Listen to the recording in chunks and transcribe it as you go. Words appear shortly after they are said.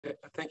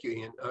Thank you,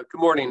 Ian.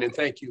 Good morning, and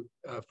thank you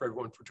for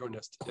everyone for joining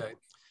us today.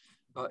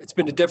 It's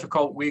been a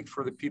difficult week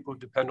for the people who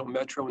depend on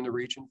Metro in the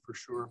region, for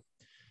sure.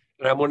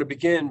 And I want to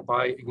begin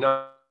by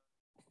acknowledging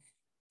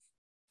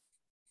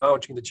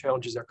the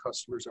challenges our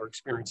customers are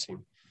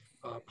experiencing.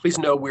 Please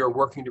know we are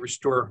working to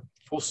restore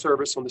full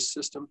service on the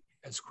system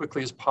as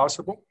quickly as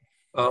possible,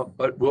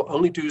 but we'll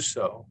only do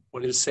so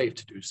when it is safe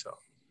to do so.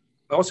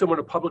 I also want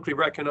to publicly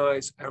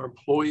recognize our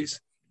employees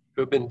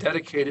who have been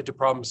dedicated to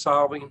problem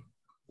solving,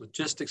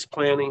 logistics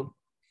planning,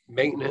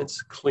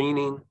 maintenance,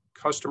 cleaning,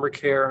 customer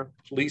care,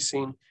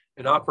 policing,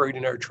 and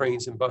operating our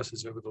trains and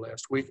buses over the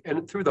last week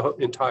and through the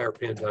entire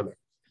pandemic.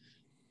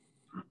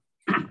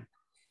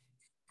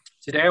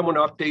 Today, I want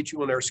to update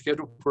you on our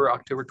schedule for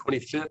October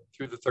 25th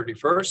through the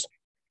 31st,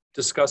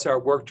 discuss our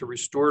work to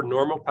restore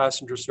normal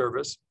passenger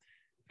service,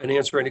 and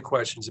answer any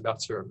questions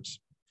about service.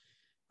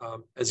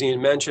 As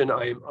Ian mentioned,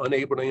 I am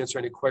unable to answer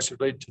any questions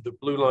related to the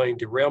Blue Line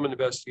derailment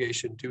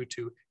investigation due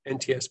to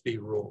NTSB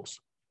rules.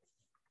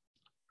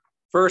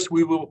 First,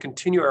 we will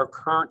continue our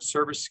current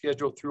service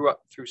schedule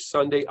through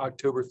Sunday,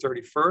 October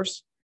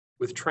 31st,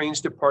 with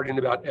trains departing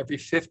about every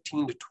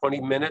 15 to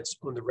 20 minutes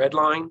on the Red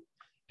Line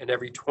and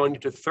every 20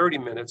 to 30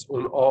 minutes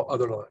on all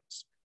other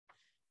lines.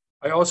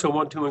 I also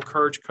want to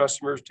encourage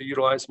customers to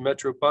utilize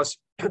Metro bus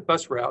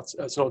routes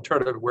as an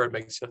alternative where it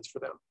makes sense for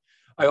them.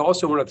 I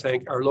also want to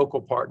thank our local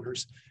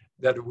partners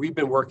that we've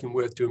been working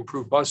with to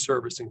improve bus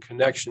service and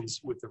connections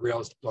with the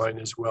rail line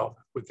as well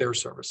with their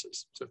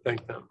services. So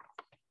thank them.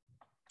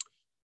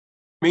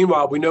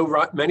 Meanwhile, we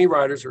know many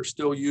riders are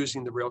still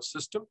using the rail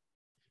system,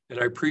 and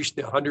I appreciate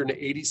the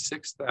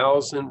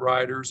 186,000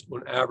 riders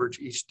on average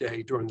each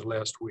day during the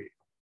last week.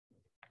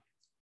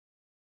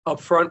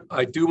 Up front,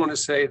 I do want to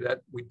say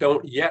that we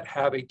don't yet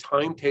have a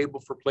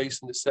timetable for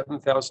placing the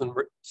 7,000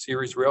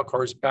 series rail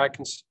cars back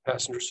in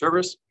passenger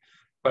service,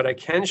 but I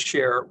can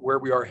share where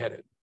we are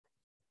headed.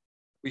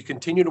 We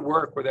continue to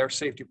work with our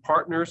safety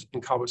partners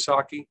in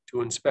Kawasaki to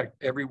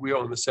inspect every wheel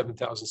on the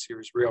 7,000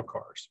 series rail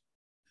cars.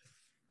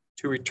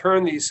 To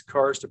return these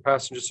cars to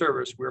passenger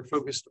service, we are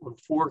focused on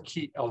 4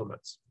 key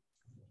elements.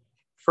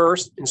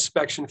 First,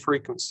 inspection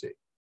frequency.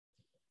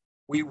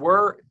 We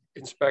were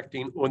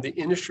inspecting on the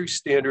industry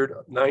standard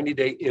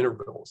 90-day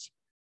intervals,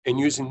 and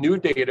using new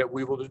data,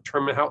 we will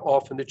determine how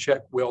often to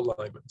check wheel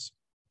alignments.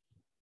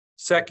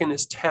 Second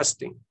is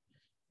testing.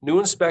 New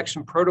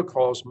inspection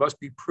protocols must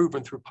be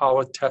proven through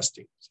pilot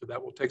testing, so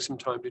that will take some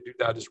time to do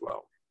that as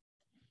well.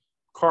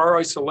 Car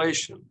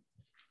isolation.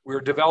 We're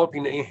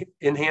developing an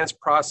enhanced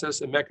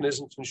process and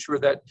mechanisms to ensure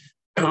that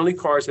only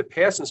cars that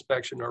pass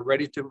inspection are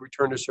ready to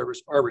return to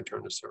service are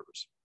returned to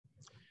service.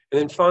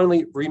 And then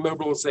finally,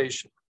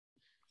 remobilization.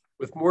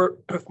 With more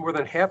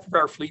than half of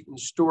our fleet in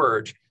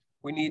storage,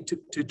 we need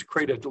to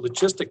create a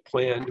logistic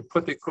plan to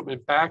put the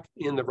equipment back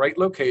in the right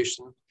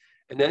location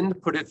and then to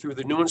put it through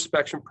the new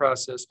inspection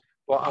process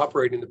while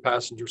operating the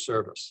passenger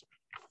service.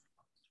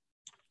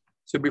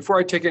 So before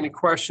I take any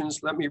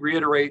questions, let me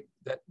reiterate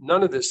that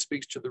none of this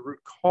speaks to the root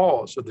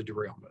cause of the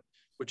derailment,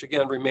 which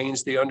again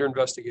remains under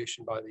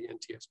investigation by the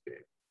NTSB.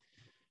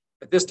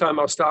 At this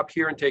time, I'll stop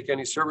here and take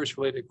any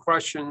service-related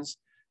questions,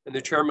 and the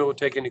chairman will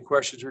take any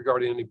questions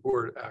regarding any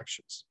board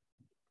actions.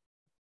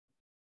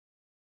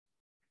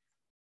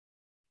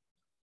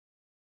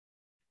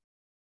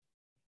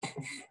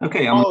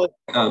 Okay, yeah, I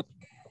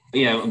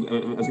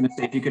was going to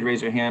say, if you could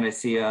raise your hand. I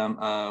see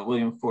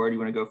William Ford. You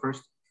want to go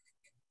first?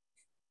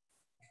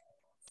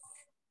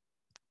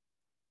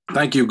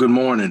 Thank you. Good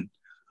morning.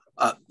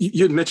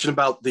 You had mentioned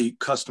about the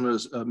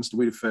customers, Mr.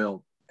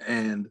 Wiedefeld,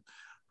 and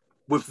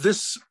with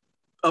this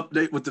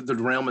update with the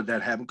derailment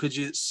that happened, could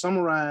you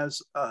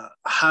summarize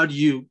how do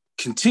you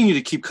continue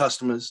to keep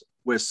customers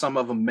where some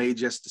of them may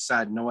just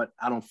decide, you know what,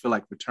 I don't feel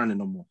like returning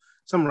no more?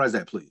 Summarize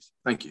that, please.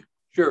 Thank you.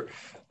 Sure.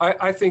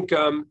 I think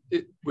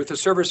with the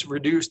service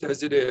reduced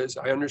as it is,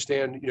 I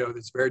understand,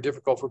 it's very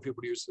difficult for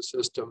people to use the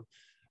system.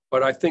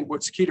 But I think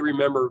what's key to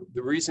remember,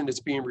 the reason it's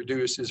being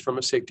reduced is from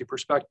a safety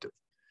perspective.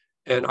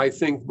 And I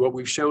think what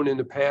we've shown in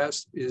the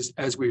past is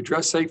as we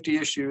address safety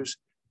issues,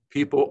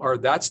 people are,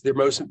 that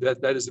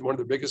is one of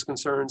the biggest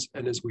concerns.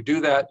 And as we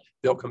do that,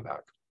 they'll come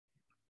back.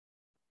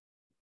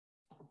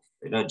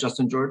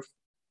 Justin George.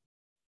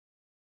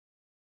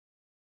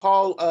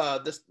 Paul,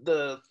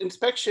 the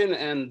inspection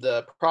and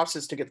the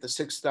process to get the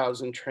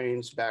 6,000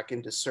 trains back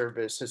into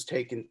service has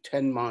taken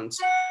 10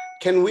 months.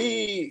 Can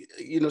we,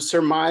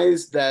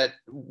 surmise that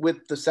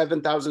with the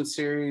 7,000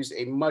 series,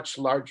 a much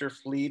larger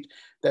fleet,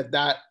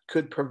 that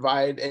could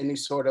provide any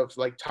sort of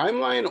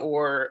timeline,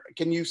 or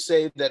can you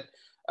say that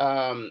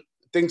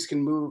things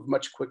can move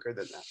much quicker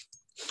than that?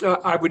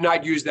 I would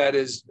not use that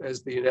as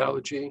the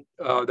analogy.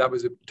 That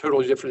was a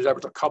totally different, that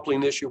was a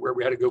coupling issue where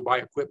we had to go buy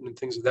equipment and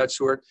things of that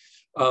sort.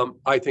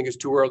 I think it's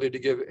too early to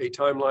give a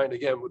timeline.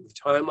 Again, the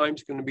timeline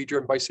is going to be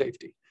driven by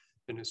safety.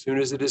 And as soon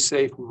as it is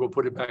safe, we will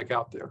put it back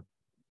out there.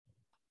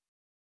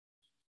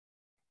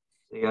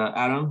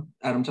 Adam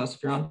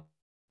Testafiron.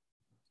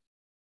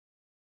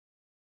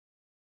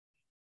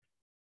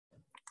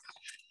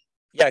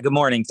 Yeah, good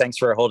morning. Thanks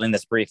for holding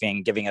this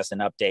briefing, giving us an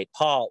update.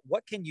 Paul,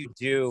 what can you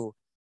do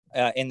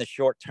in the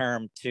short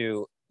term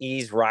to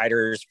ease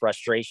riders'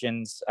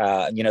 frustrations?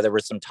 There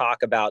was some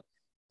talk about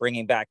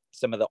bringing back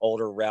some of the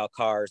older rail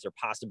cars or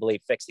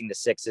possibly fixing the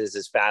sixes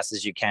as fast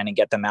as you can and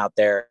get them out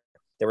there.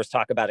 There was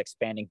talk about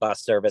expanding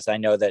bus service. I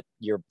know that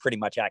you're pretty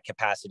much at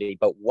capacity,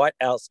 but what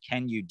else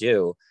can you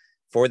do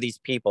for these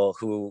people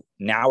who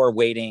now are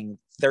waiting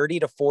 30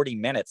 to 40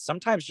 minutes,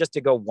 sometimes just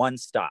to go one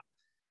stop?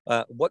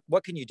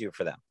 What can you do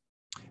for them?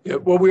 Yeah,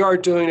 what we are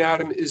doing,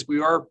 Adam, is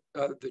we are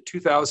the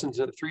 2000s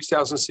and the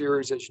 3000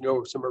 series, as you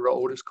know, some of our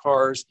oldest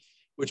cars,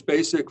 which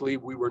basically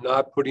we were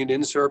not putting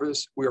in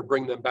service. We are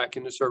bringing them back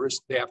into service.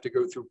 They have to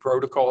go through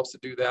protocols to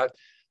do that.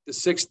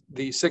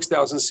 The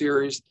 6000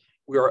 series,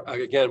 we're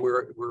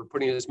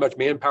putting as much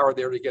manpower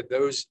there to get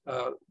those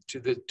to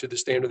the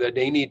standard that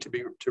they need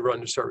to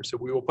run the service. So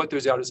we will put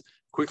those out as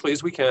quickly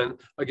as we can.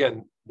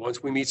 Again,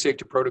 once we meet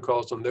safety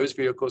protocols on those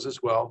vehicles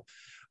as well.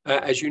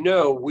 As you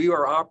know, we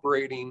were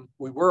operating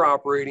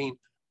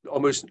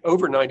almost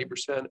over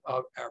 90%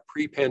 of our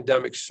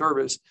pre-pandemic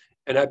service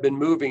and have been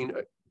moving,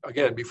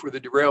 again, before the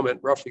derailment,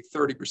 roughly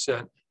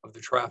 30% of the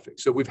traffic.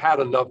 So we've had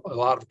a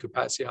lot of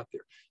capacity out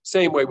there.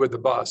 Same way with the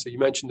bus. So you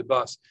mentioned the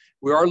bus.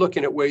 We are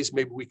looking at ways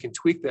maybe we can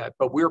tweak that,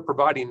 but we're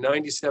providing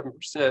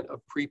 97%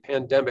 of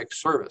pre-pandemic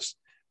service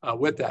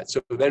with that.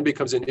 So then it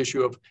becomes an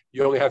issue of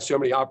you only have so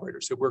many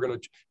operators. So we're going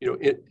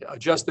to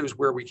adjust those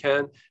where we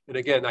can. And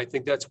again, I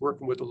think that's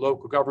working with the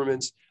local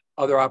governments,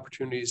 other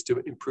opportunities to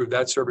improve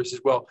that service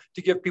as well,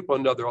 to give people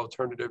another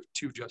alternative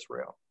to just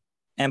rail.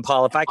 And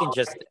Paul, if I can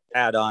just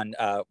add on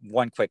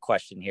one quick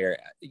question here,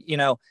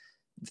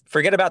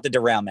 forget about the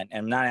derailment.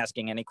 And I'm not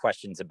asking any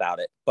questions about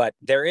it, but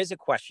there is a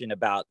question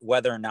about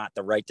whether or not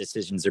the right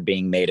decisions are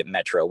being made at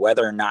Metro,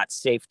 whether or not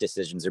safe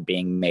decisions are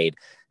being made.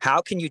 How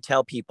can you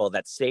tell people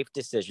that safe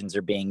decisions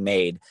are being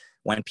made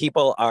when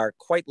people are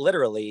quite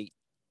literally,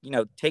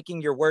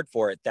 taking your word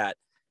for it that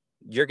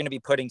you're going to be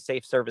putting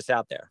safe service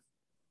out there?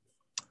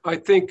 I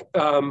think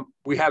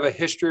we have a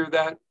history of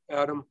that,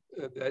 Adam,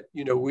 that,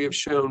 we have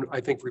shown,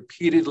 I think,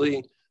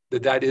 repeatedly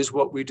that is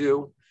what we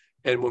do.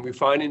 And when we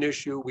find an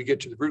issue, we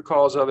get to the root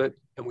cause of it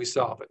and we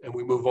solve it and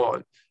we move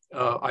on.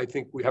 I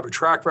think we have a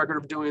track record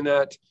of doing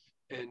that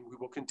and we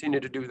will continue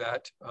to do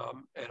that.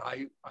 And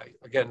I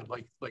again,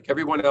 like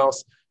everyone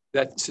else,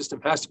 that system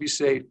has to be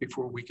safe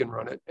before we can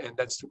run it. And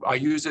I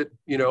use it,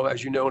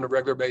 as you know, on a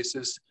regular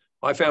basis.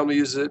 My family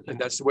uses it and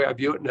that's the way I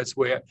view it. And that's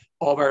the way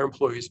all of our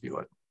employees view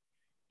it.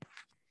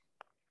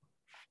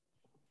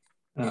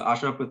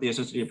 Ashraf with the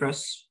Associated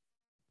Press.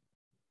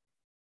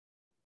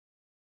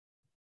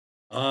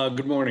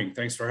 Good morning.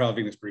 Thanks for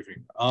having this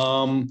briefing.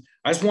 I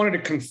just wanted to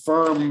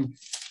confirm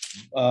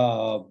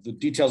the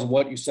details of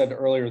what you said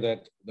earlier,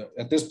 that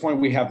at this point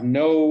we have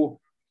no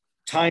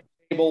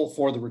timetable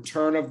for the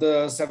return of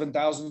the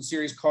 7000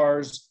 series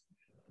cars,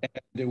 and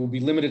it will be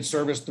limited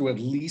service through at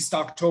least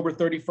October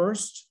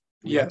 31st?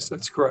 Yes,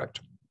 that's correct.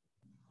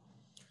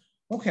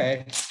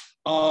 Okay.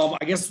 I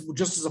guess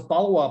just as a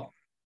follow-up,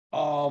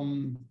 are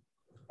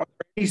there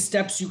any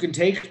steps you can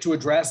take to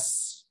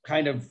address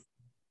kind of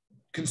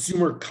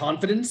consumer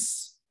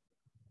confidence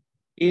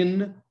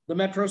in the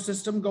Metro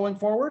system going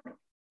forward?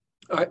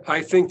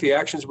 I think the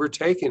actions we're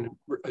taking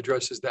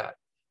addresses that.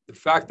 The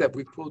fact that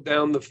we pulled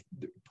down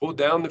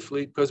the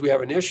fleet because we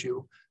have an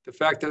issue, the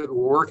fact that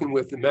we're working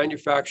with the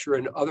manufacturer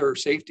and other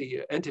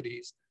safety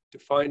entities to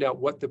find out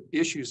what the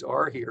issues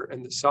are here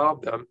and to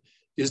solve them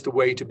is the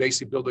way to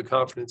basically build the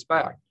confidence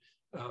back.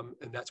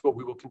 And that's what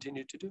we will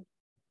continue to do.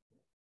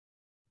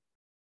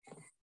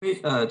 Hey,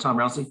 Tom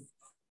Rousey.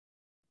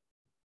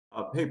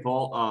 Hey,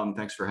 Paul,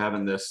 thanks for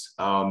having this.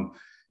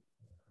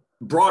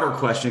 Broader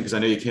question, because I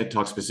know you can't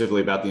talk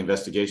specifically about the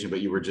investigation,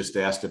 but you were just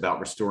asked about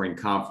restoring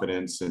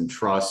confidence and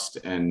trust.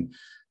 And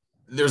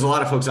there's a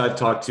lot of folks I've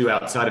talked to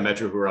outside of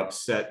Metro who are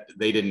upset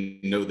they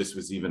didn't know this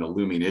was even a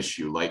looming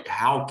issue. Like,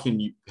 how can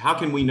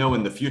we know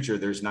in the future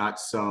there's not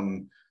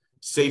some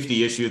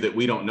safety issue that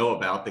we don't know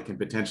about that can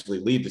potentially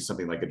lead to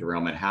something like a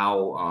derailment?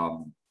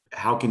 How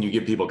can you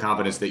give people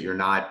confidence that you're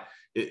not,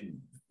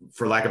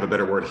 for lack of a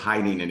better word,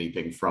 hiding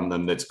anything from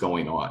them that's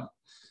going on?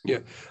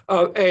 Yeah,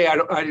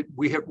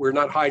 we're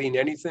not hiding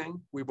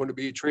anything. We want to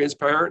be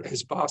transparent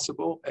as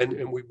possible,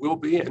 and we will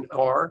be and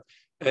are.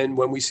 And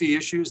when we see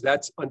issues,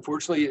 that's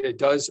unfortunately it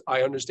does.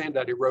 I understand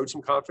that erodes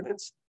some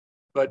confidence,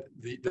 but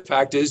the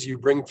fact is, you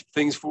bring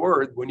things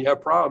forward when you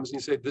have problems, and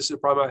you say, "This is a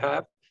problem I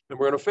have, and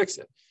we're going to fix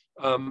it."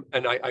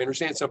 And I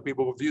understand some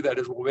people will view that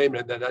as, well, wait a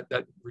minute,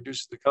 that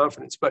reduces the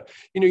confidence. But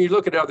you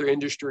look at other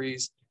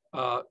industries.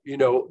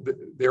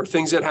 There are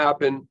things that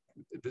happen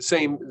the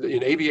same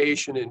in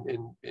aviation and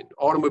in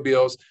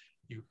automobiles.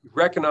 You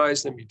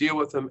recognize them, you deal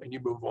with them, and you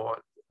move on.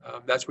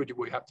 That's what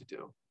we have to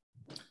do.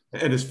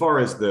 And as far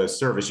as the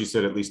service, you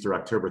said at least through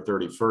October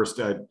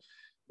 31st.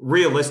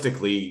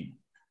 Realistically,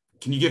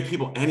 can you give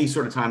people any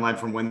sort of timeline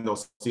from when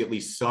they'll see at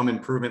least some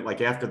improvement?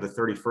 Like after the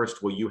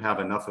 31st, will you have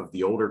enough of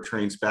the older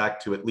trains back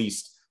to at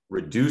least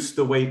reduce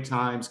the wait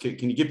times?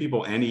 Can you give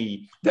people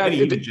any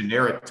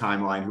generic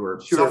timeline who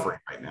are suffering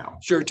right now?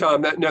 Sure,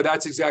 Tom.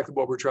 That's exactly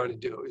what we're trying to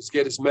do, is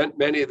get as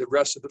many of the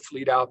rest of the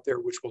fleet out there,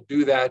 which will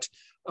do that.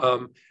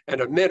 And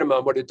at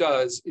minimum, what it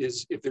does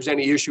is if there's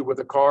any issue with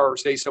a car, or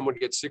say someone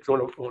gets sick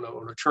on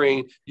a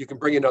train, you can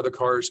bring in other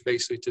cars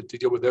basically to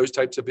deal with those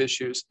types of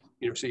issues,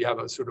 so you have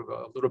a sort of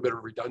a little bit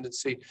of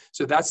redundancy.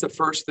 So that's the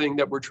first thing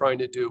that we're trying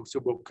to do. So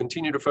we'll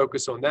continue to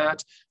focus on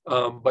that.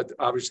 But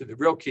obviously the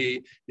real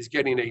key is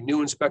getting a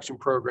new inspection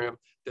program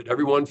that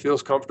everyone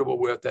feels comfortable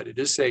with, that it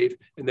is safe,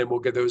 and then we'll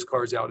get those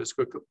cars out as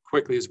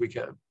quickly as we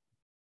can.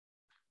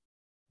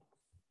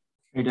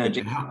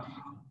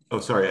 Oh,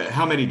 sorry.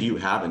 How many do you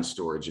have in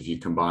storage if you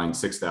combine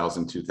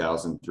 6,000,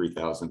 2,000,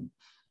 3,000?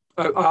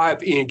 I'll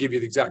have Ian give you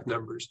the exact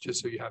numbers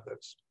just so you have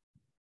those.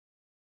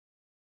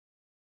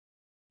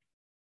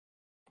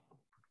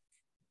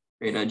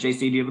 Great. JC,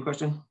 do you have a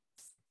question?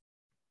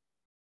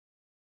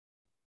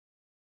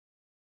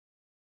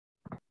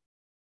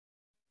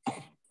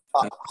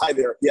 Hi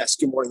there. Yes,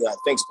 good morning.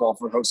 Thanks, Paul,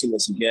 for hosting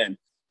this again.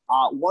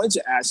 Wanted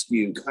to ask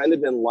you, kind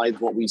of in light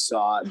of what we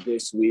saw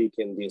this week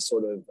and the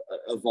sort of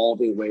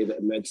evolving way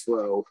that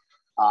Metro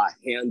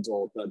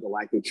handled the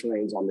lack of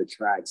trains on the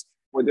tracks,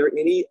 were there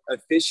any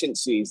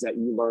efficiencies that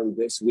you learned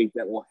this week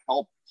that will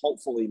help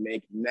hopefully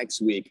make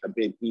next week a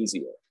bit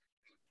easier?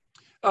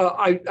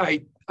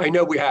 I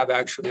know we have,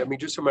 actually. I mean,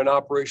 just from an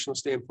operational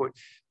standpoint,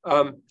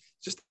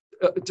 just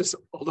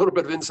a little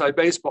bit of inside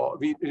baseball. I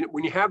mean,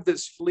 when you have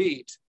this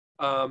fleet,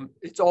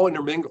 it's all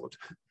intermingled,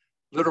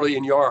 literally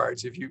in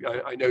yards.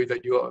 I know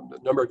that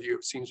a number of you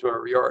have seen some of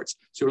our yards.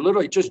 So we're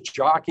literally just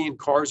jockeying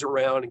cars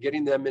around and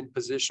getting them in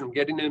position,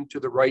 getting them to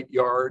the right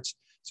yards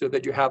so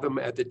that you have them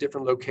at the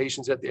different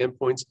locations at the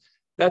endpoints.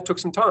 That took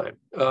some time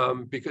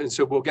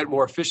so we'll get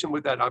more efficient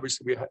with that.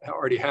 Obviously, we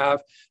already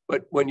have.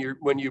 But when you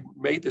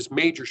made this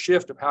major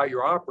shift of how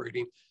you're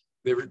operating,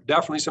 there were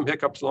definitely some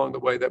hiccups along the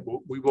way that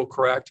we will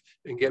correct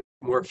and get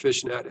more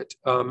efficient at it.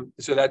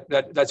 So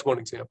that's one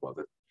example of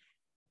it.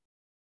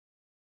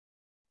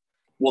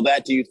 Will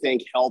that, do you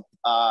think, help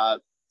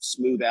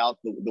smooth out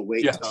the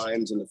wait Yes.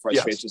 times and the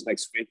frustrations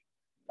next week?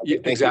 Okay,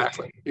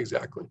 Exactly.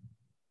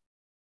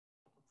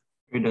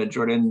 Great.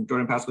 Jordan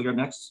Pascal, you're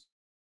next.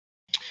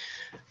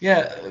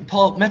 Yeah,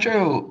 Paul,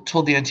 Metro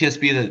told the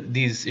NTSB that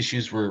these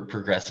issues were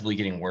progressively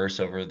getting worse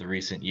over the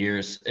recent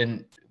years.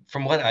 And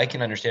from what I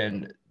can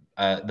understand,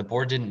 the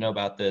board didn't know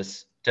about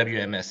this.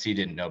 WMSC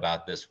didn't know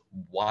about this.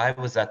 Why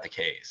was that the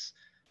case?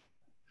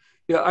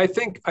 Yeah, I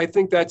think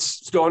that's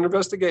still under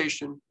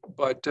investigation,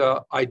 but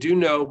I do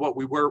know what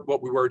we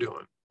were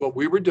doing. What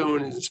we were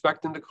doing is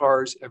inspecting the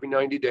cars every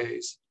 90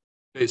 days,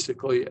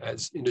 basically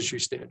as industry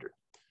standard.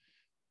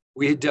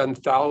 We had done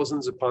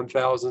thousands upon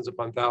thousands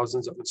upon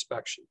thousands of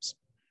inspections,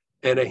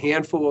 and a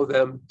handful of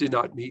them did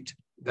not meet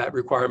that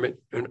requirement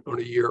on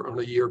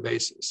a year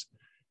basis.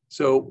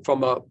 So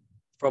from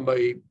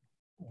a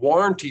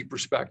warranty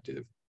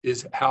perspective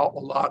is how a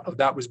lot of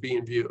that was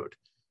being viewed.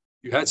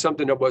 You had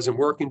something that wasn't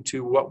working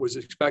to what was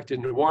expected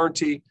in the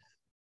warranty.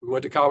 We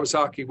went to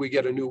Kawasaki, we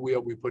get a new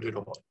wheel, we put it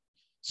on.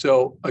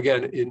 So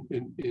again,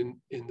 in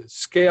the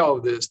scale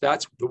of this,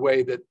 that's the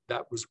way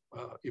that was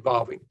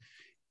evolving.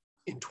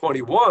 In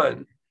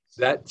 21,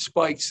 that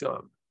spiked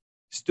some.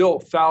 Still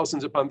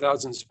thousands upon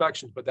thousands of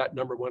inspections, but that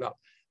number went up.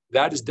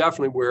 That is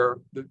definitely where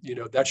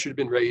that should have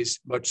been raised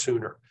much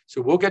sooner.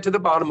 So we'll get to the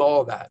bottom of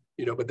all of that,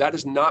 but that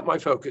is not my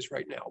focus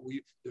right now.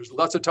 There's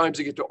lots of times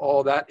to get to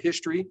all that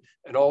history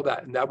and all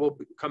that, and that will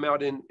come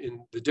out in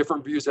the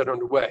different views that are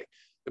underway.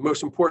 The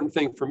most important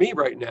thing for me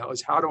right now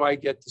is how do I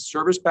get the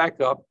service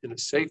back up in a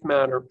safe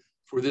manner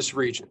for this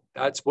region?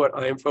 That's what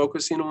I am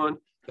focusing on.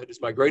 That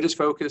is my greatest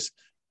focus.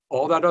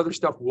 All that other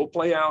stuff will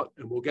play out,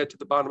 and we'll get to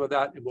the bottom of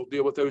that, and we'll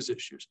deal with those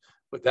issues.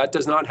 But that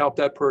does not help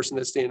that person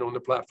that's standing on the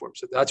platform.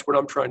 So that's what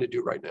I'm trying to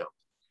do right now.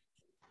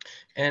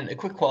 And a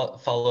quick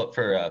follow-up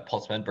for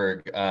Paul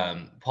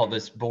Smedberg. Paul,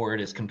 this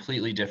board is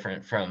completely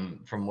different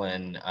from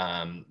when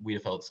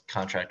Wiedefeld's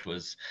contract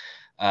was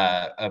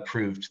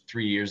approved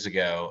 3 years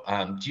ago.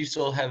 Do you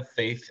still have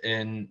faith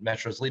in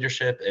Metro's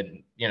leadership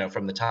and,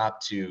 from the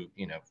top to,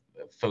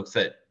 folks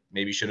that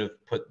maybe should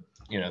have put,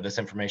 this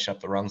information up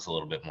the rungs a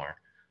little bit more?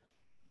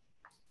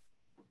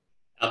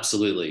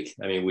 Absolutely.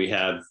 I mean, we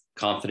have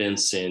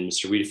confidence in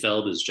Mr.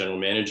 Wiedefeld as general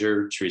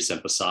manager, Teresa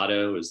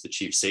Emposado as the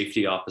chief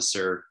safety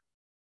officer.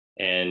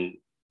 And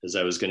as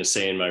I was going to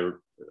say in my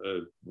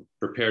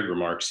prepared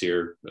remarks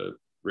here,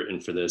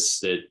 written for this,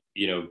 that,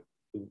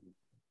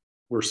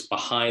 we're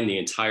behind the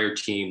entire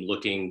team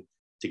looking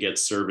to get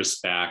service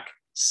back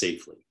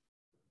safely.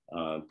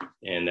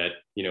 And that,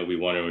 we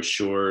want to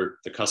assure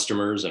the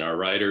customers and our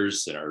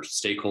riders and our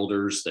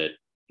stakeholders that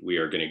we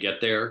are going to get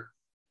there,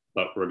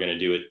 but we're going to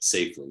do it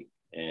safely.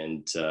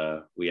 And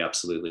we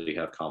absolutely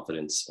have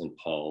confidence in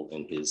Paul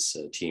and his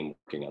team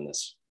working on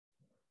this.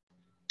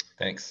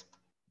 Thanks.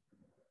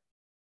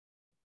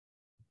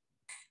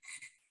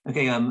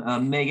 Okay,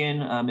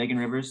 Megan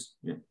Rivers.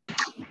 Yeah.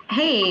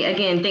 Hey,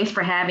 again, thanks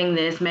for having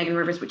this. Megan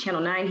Rivers with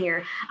Channel 9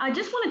 here. I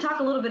just want to talk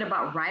a little bit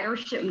about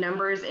ridership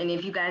numbers and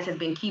if you guys have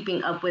been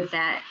keeping up with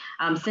that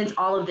since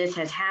all of this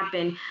has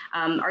happened.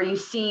 Are you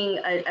seeing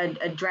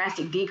a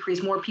drastic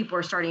decrease? More people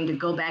are starting to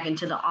go back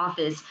into the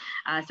office.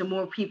 So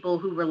more people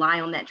who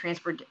rely on that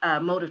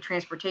mode of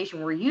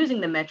transportation were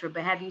using the Metro,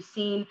 but have you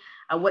seen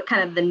what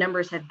kind of the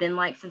numbers have been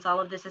like since all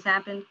of this has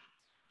happened?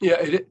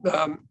 Yeah,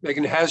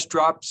 Megan, has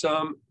dropped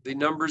some. The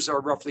numbers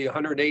are roughly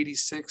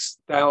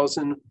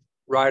 186,000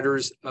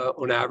 riders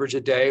on average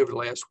a day over the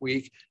last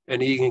week,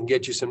 and he can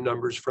get you some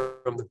numbers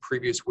from the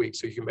previous week,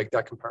 so you can make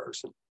that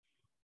comparison.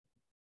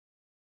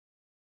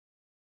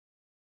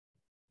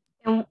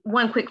 And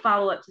one quick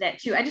follow-up to that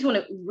too. I just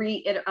want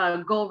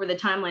to go over the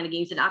timeline again.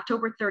 You said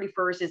October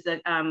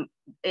 31st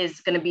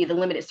is going to be the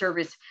limited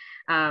service,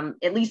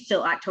 at least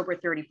till October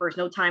 31st.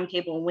 No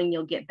timetable on when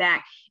you'll get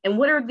back. And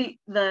what are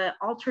the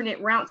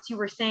alternate routes you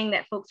were saying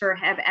that folks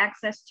have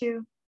access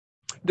to?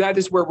 That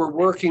is where we're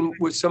working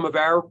with some of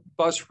our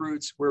bus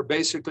routes, where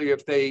basically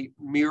if they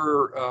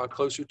mirror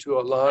closer to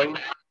a line,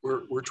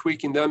 we're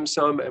tweaking them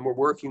some, and we're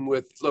working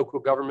with local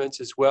governments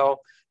as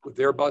well with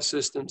their bus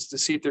systems to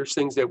see if there's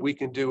things that we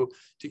can do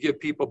to give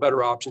people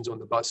better options on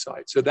the bus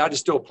side. So that is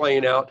still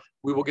playing out.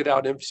 We will get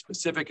out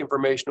specific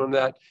information on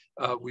that.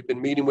 We've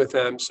been meeting with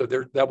them, so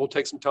that will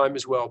take some time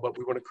as well, but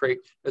we want to create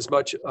as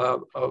much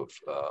of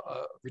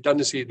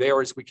redundancy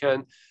there as we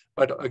can.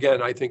 But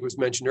again, I think it was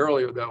mentioned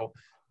earlier though,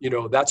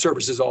 that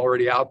service is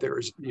already out there,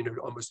 is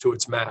almost to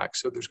its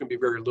max. So there's going to be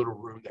very little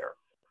room there.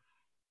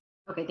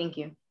 Okay, thank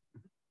you.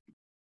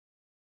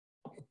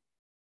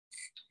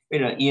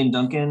 Great, Ian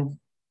Duncan.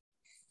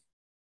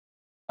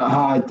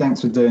 Hi,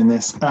 thanks for doing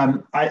this.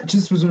 I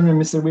just was wondering,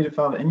 Mr.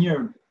 Wiedefeld, in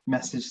your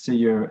message to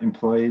your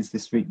employees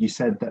this week, you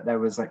said that there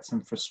was like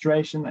some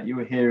frustration that you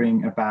were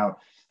hearing about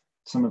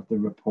some of the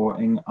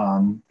reporting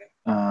on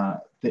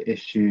the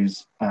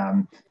issues.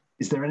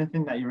 Is there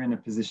anything that you're in a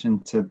position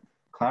to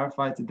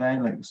clarify today,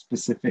 like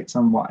specifics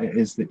on what it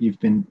is that you've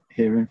been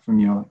hearing from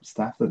your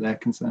staff that they're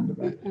concerned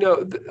about?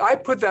 No, I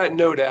put that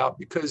note out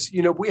because,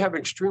 we have an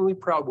extremely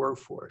proud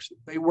workforce.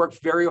 They work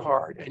very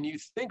hard, and you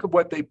think of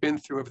what they've been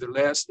through over the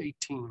last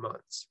 18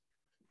 months.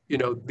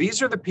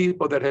 These are the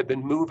people that have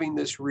been moving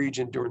this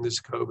region during this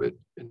COVID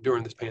and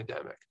during this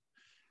pandemic,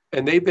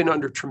 and they've been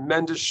under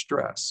tremendous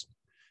stress.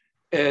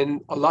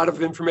 And a lot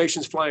of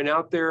information is flying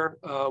out there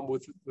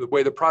with the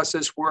way the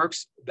process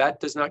works. That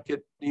does not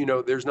get,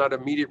 there's not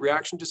immediate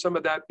reaction to some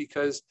of that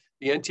because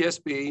the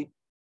NTSB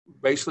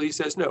basically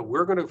says, no,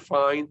 we're going to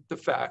find the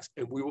facts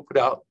and we will put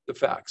out the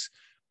facts.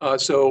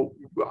 So,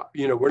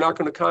 we're not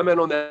going to comment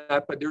on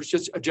that, but there's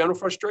just a general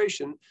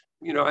frustration.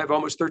 I have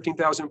almost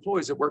 13,000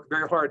 employees that work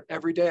very hard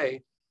every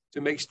day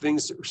to make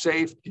things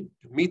safe, to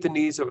meet the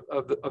needs of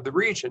the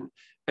region.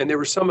 And there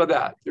was some of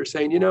that. They're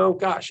saying,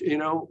 gosh,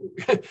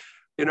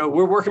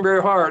 we're working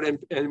very hard,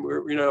 and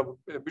we're,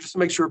 just to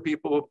make sure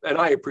people, and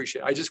I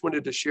appreciate it. I just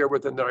wanted to share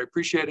with them that I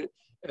appreciate it,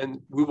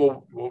 and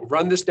we'll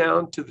run this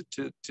down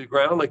to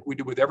ground like we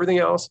do with everything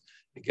else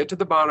and get to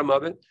the bottom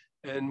of it,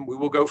 and we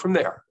will go from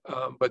there.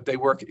 But they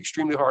work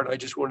extremely hard. I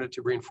just wanted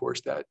to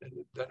reinforce that, and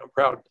that I'm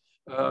proud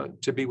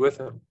to be with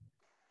them.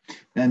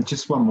 And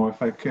just one more,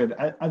 if I could.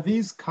 Are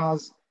these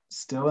cars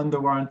still under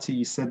warranty?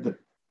 You said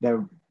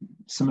that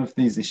some of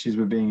these issues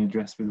were being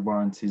addressed with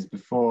warranties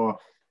before.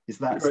 Is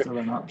that still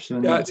an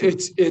option? Yeah,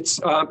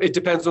 it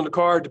depends on the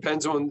car. It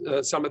depends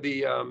on some of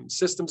the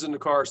systems in the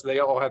car. So they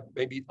all have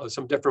maybe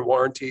some different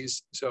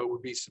warranties. So it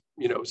would be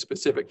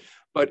specific.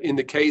 But in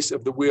the case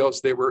of the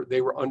wheels, they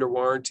were under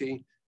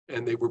warranty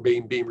and they were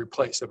being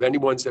replaced. Of any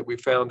ones that we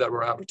found that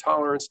were out of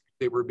tolerance,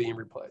 they were being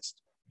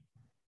replaced.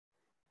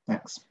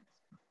 Thanks.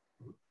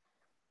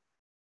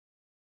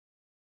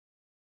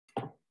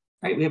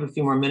 All right, we have a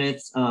few more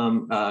minutes.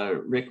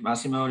 Rick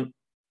Massimo, if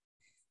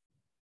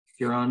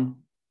you're on.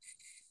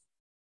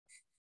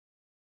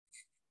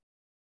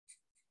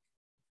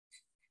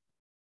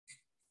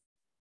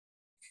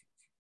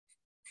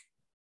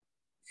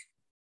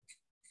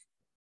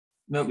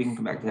 No, we can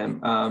come back to him.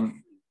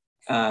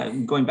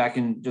 Going back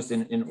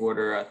in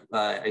order,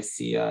 I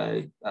see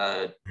Tom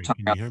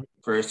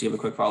first. Do you have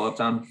a quick follow-up,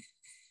 Tom?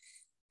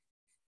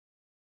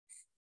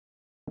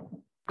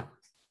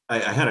 I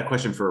had a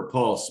question for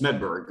Paul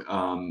Smedberg.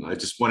 I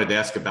just wanted to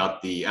ask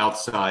about the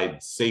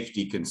outside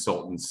safety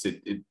consultants.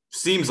 It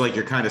seems like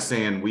you're kind of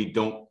saying we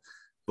don't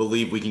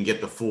believe we can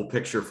get the full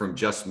picture from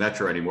just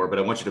Metro anymore, but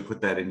I want you to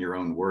put that in your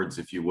own words,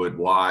 if you would,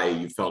 why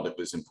you felt it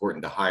was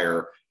important to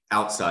hire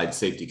outside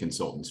safety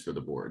consultants for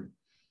the board.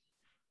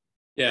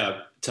 Yeah,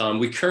 Tom,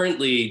 we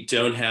currently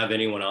don't have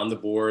anyone on the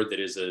board that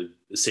is a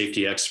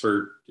safety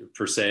expert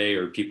per se,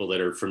 or people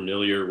that are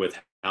familiar with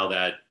how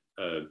that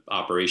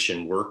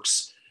operation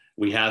works.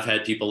 We have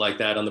had people like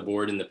that on the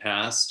board in the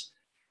past.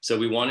 So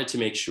we wanted to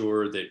make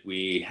sure that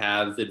we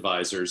have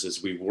advisors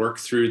as we work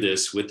through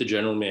this with the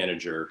general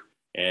manager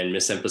and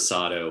Ms.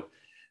 Emposato,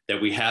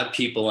 that we have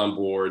people on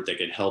board that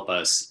can help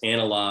us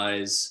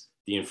analyze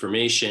the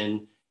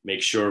information,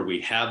 make sure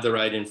we have the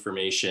right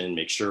information,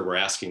 make sure we're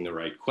asking the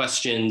right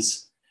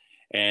questions,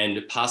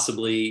 and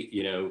possibly,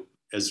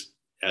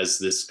 as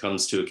this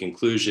comes to a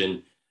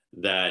conclusion,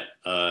 that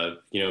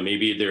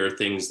maybe there are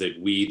things that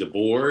we, the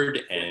board,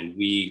 and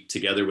we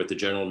together with the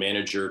general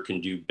manager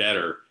can do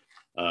better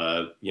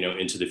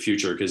into the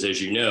future, because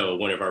as you know,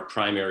 one of our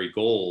primary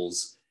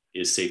goals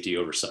is safety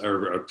oversight,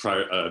 or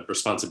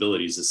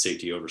responsibilities is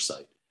safety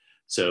oversight.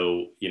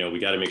 So we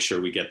got to make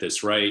sure we get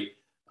this right.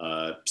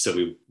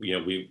 So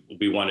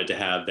we wanted to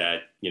have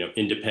that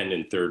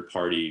independent third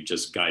party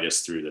just guide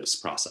us through this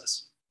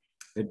process.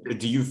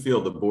 Do you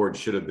feel the board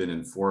should have been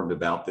informed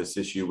about this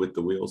issue with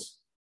the wheels?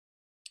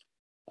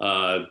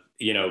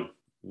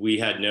 We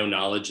had no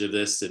knowledge of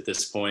this at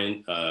this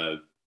point.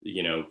 What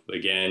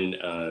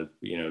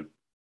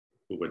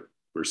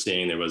we're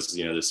seeing, there was,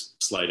 this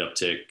slight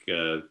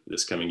uptick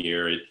this coming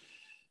year.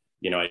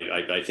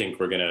 I think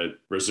we're going to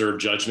reserve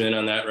judgment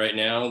on that right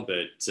now,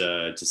 but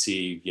to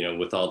see,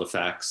 with all the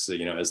facts,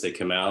 as they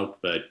come out.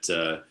 But,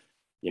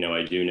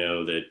 I do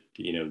know that,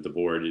 the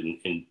board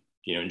in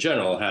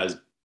general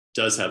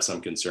does have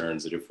some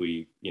concerns that if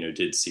we,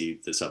 did see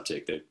this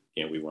uptick that,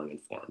 we weren't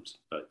informed.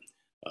 But,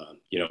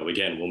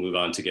 again, we'll move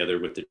on together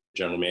with the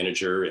general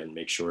manager and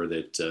make sure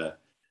that,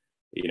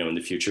 in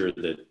the future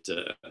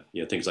that,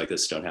 things like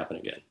this don't happen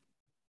again.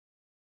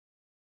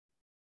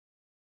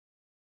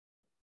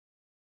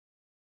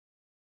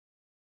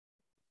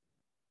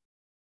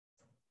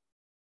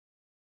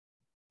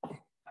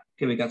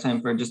 Okay, we got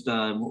time for just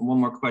one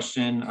more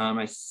question.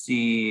 I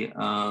see,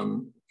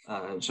 sorry,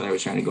 I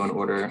was trying to go in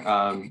order.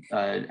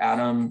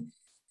 Adam,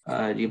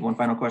 do you have one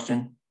final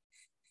question?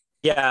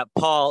 Yeah,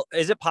 Paul,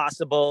 is it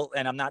possible,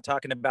 and I'm not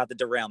talking about the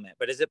derailment,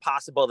 but is it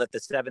possible that the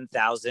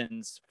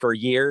 7,000s for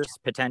years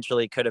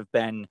potentially could have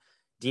been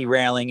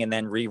derailing and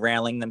then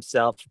re-railing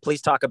themselves?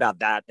 Please talk about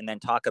that, and then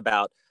talk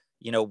about,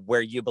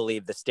 where you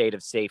believe the state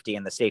of safety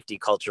and the safety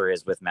culture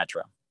is with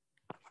Metro.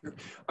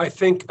 I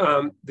think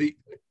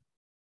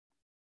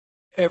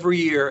every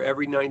year,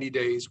 every 90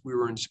 days, we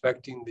were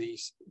inspecting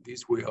these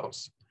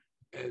wheels,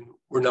 and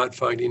we're not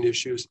finding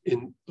issues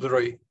in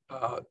literally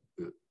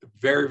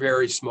very,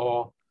 very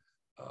small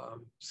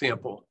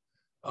sample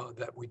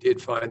that we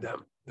did find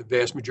them. The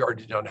vast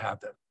majority did not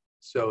have them.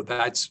 So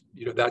that's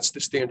the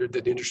standard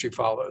that the industry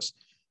follows.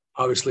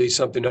 Obviously,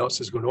 something else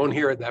is going on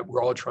here that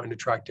we're all trying to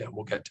track down.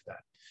 We'll get to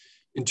that.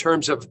 In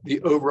terms of the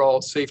overall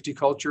safety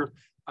culture,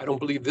 I don't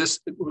believe this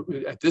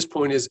at this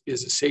point is a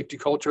safety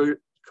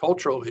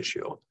cultural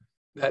issue.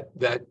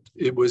 That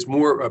it was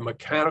more a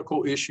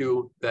mechanical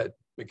issue that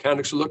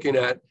mechanics are looking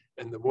at,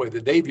 and the way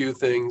that they view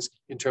things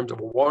in terms of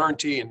a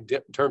warranty and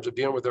in terms of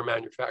dealing with their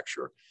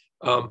manufacturer.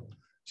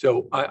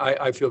 So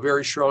I feel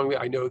very strongly.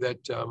 I know that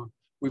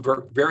we've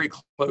worked very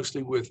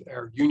closely with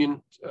our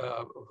union,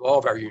 all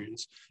of our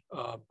unions,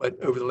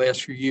 but over the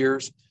last few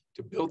years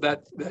to build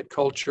that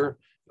culture.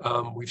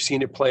 We've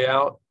seen it play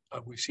out.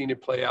 We've seen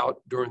it play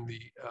out during the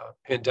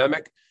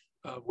pandemic,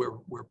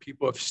 where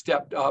people have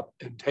stepped up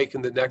and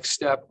taken the next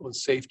step on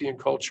safety and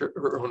culture,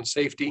 or on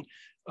safety.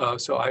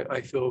 So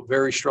I feel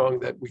very strong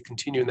that we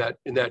continue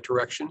in that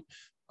direction.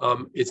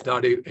 It's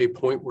not a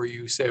point where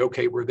you say,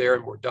 okay, we're there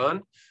and we're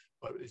done,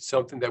 but it's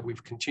something that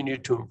we've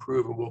continued to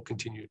improve and will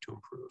continue to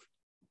improve.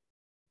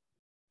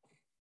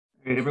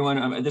 All right, everyone.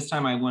 At this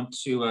time, I want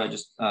to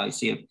just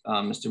see if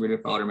Mr.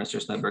 Wiedefeld or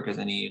Mr. Smedberg has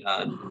any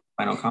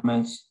final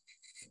comments.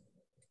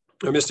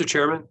 Mr.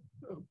 Chairman?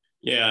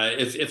 Yeah,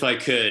 if I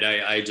could,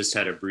 I just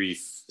had a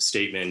brief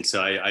statement.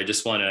 So I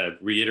just want to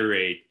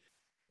reiterate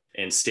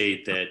and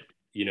state that,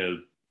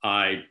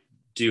 I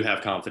do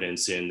have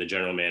confidence in the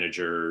general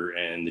manager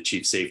and the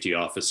chief safety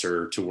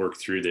officer to work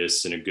through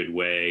this in a good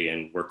way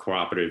and work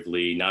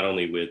cooperatively, not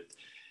only with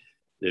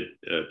the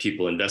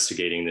people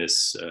investigating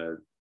this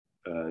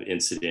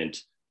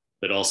incident,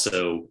 but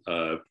also,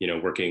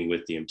 working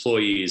with the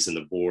employees and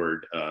the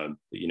board,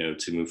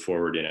 to move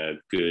forward in a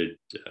good,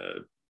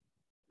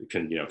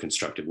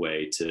 constructive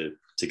way to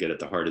get at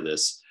the heart of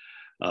this.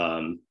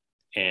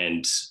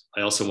 And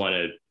I also want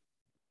to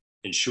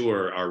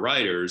ensure our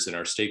riders and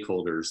our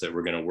stakeholders that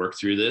we're going to work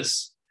through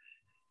this.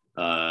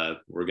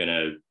 We're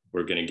going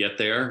to get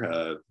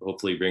there,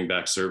 hopefully bring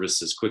back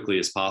service as quickly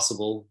as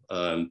possible,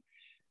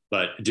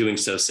 but doing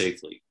so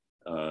safely.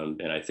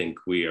 And I think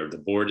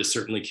the board is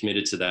certainly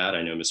committed to that.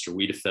 I know Mr.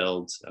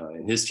 Wiedefeld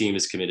and his team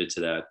is committed to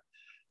that.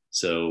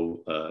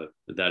 So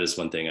that is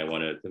one thing I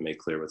want to make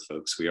clear with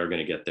folks. We are going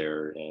to get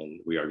there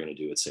and we are going to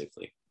do it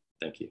safely.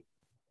 Thank you.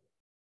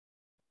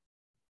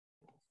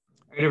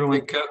 All right,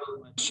 everyone.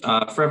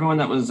 For everyone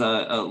that was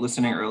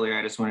listening earlier,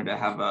 I just wanted to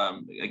have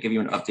give you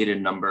an updated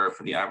number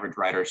for the average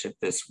ridership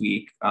this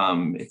week.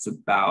 It's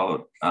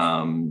about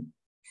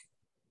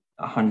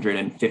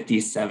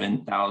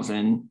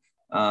 157,000.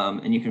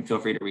 And you can feel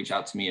free to reach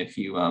out to me if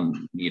you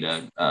need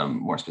a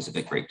more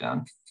specific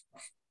breakdown.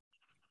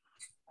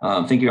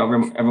 Thank you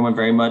everyone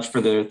very much.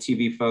 For the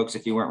TV folks,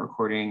 if you weren't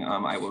recording,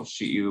 I will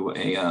shoot you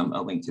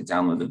a link to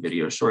download the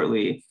video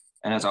shortly.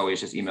 And as always,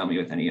 just email me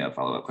with any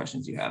follow-up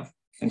questions you have.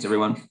 Thanks,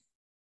 everyone.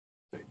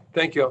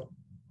 Thank you.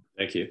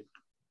 Thank you.